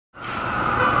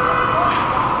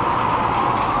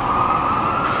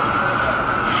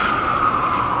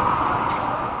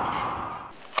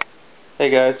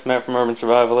guys, Matt from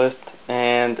UrbanSurvivaIist,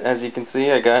 and as you can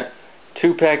see I got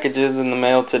 2 packages in the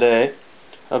mail today.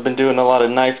 I've been doing a lot of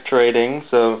knife trading,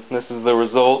 so this is the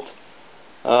result.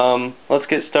 Let's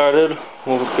get started.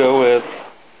 We'll go with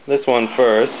this one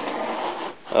first.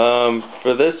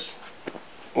 For this,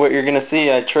 what you're going to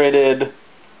see, I traded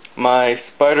my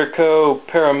Spyderco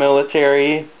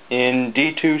paramilitary in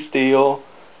D2 steel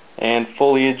and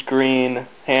foliage green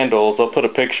handles. I'll put a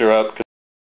picture up.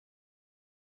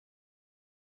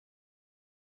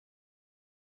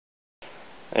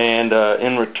 And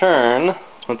in return,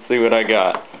 let's see what I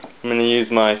got. I'm going to use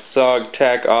my SOG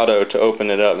Tac Auto to open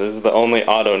it up. This is the only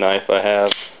auto knife I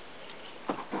have.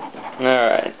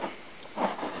 Alright.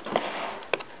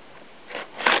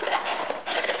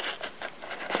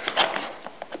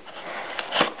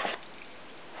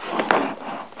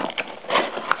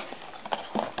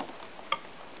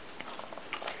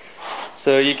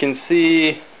 So you can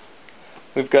see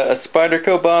we've got a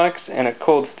Spyderco box and a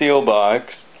cold steel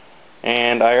box.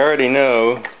 And I already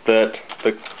know that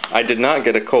I did not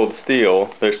get a cold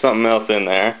steel. There's something else in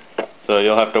there. So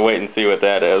you'll have to wait and see what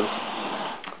that is.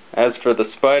 As for the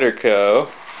Spyderco,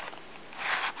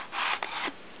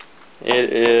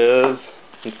 it is,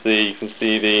 let's see, you can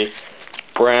see the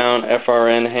brown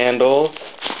FRN handles.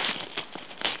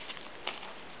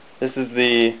 This is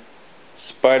the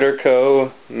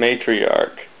Spyderco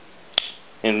Matriarch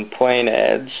in plain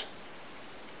edge.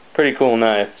 Pretty cool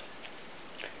knife.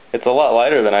 It's a lot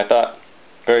lighter than I thought.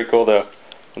 Very cool though.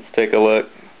 Let's take a look.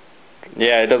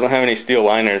 Yeah, it doesn't have any steel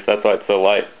liners, that's why it's so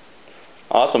light.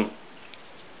 Awesome.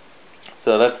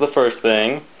 So that's the first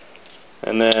thing.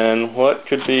 And then what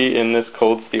could be in this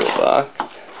cold steel box?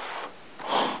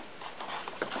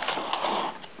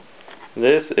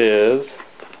 This is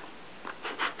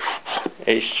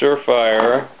a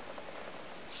Surefire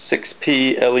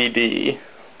 6P LED.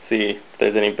 Let's see if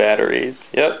there's any batteries.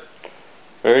 Yep.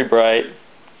 Very bright.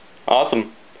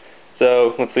 Awesome.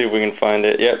 So let's see if we can find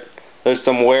it. Yep. There's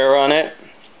some wear on it.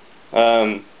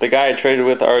 The guy I traded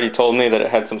with already told me that it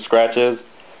had some scratches.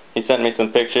 He sent me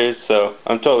some pictures, so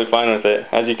I'm totally fine with it.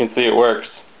 As you can see, it works.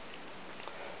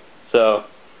 So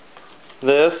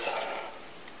this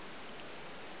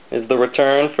is the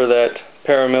return for that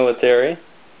paramilitary.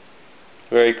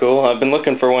 Very cool. I've been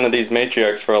looking for one of these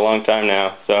matriarchs for a long time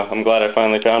now, so I'm glad I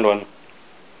finally found one.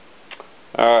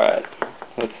 Alright,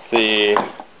 let's see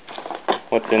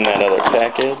what's in that other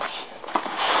package.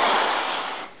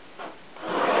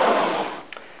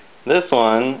 This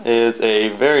one is a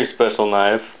very special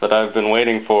knife that I've been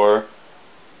waiting for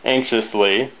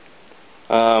anxiously.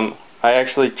 I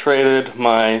actually traded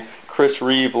my Chris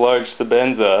Reeve large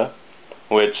Sebenza,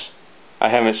 which I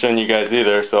haven't shown you guys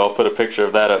either, so I'll put a picture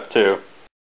of that up too.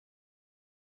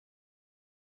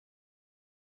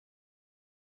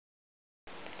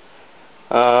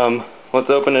 Let's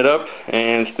open it up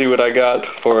and see what I got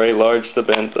for a large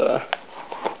Sebenza.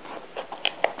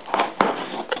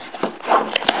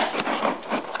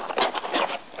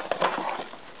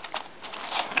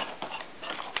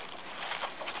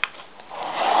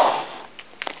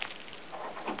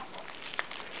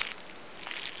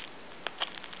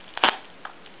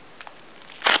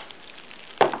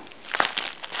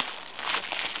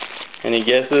 Any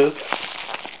guesses?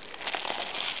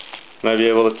 Might be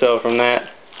able to tell from that.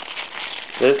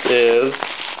 This is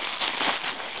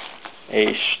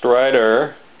a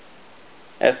Strider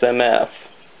SMF.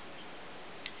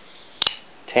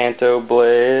 Tanto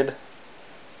blade,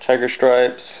 tiger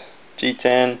stripes,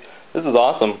 G10. This is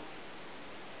awesome.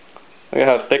 Look at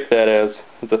how thick that is.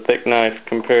 It's a thick knife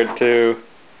compared to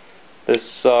this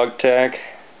SOG Tac.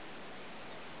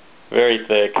 Very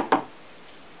thick.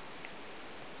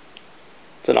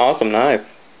 It's an awesome knife.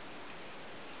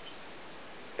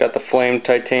 Got the flame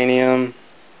titanium.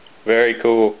 Very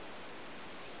cool.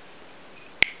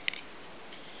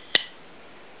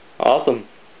 Awesome.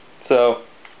 So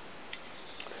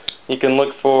you can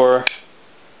look for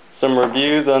some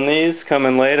reviews on these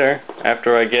coming later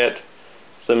after I get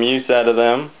some use out of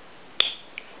them.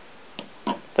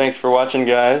 Thanks for watching,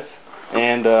 guys,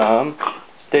 and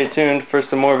stay tuned for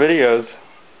some more videos.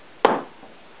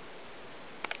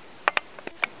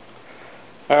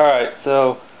 Alright,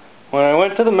 so when I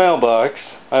went to the mailbox,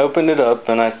 I opened it up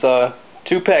and I saw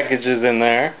 2 packages in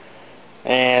there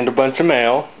and a bunch of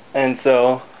mail, and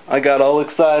so I got all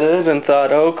excited and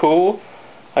thought, oh cool,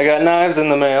 I got knives in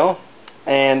the mail,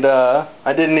 and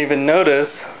I didn't even notice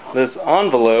this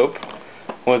envelope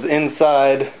was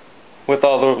inside with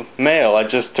all the mail. I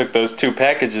just took those 2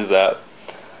 packages out.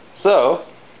 So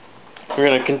we're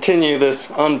going to continue this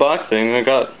unboxing. I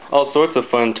got all sorts of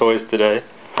fun toys today.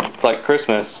 It's like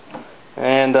Christmas.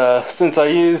 And since I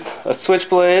used a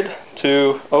switchblade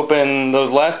to open those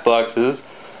last boxes,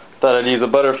 thought I'd use a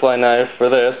butterfly knife for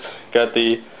this. Got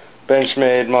the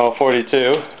Benchmade Model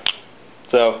 42.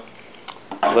 So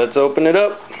let's open it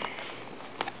up.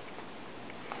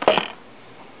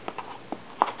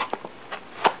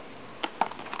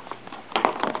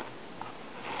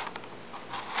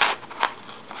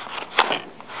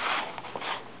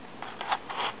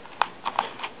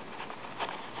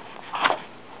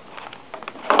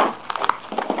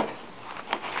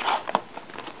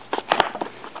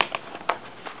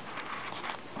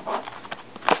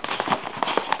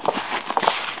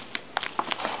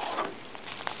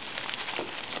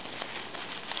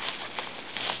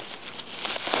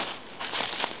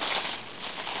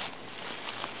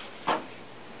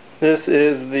 This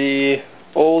is the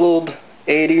old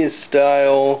 80s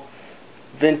style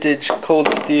vintage cold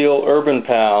steel Urban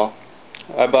Pal.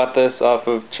 I bought this off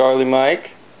of Charlie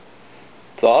Mike.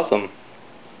 It's awesome.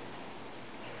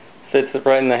 Fits it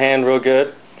right in the hand real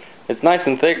good. It's nice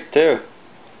and thick too.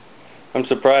 I'm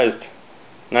surprised.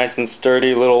 Nice and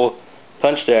sturdy little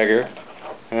punch dagger.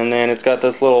 And then it's got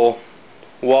this little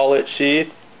wallet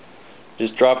sheath.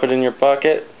 Just drop it in your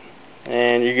pocket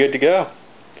and you're good to go.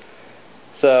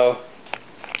 So,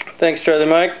 thanks Charlie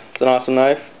Mike, it's an awesome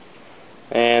knife,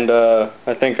 and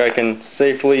I think I can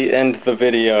safely end the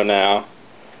video now.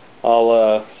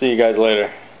 I'll see you guys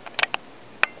later.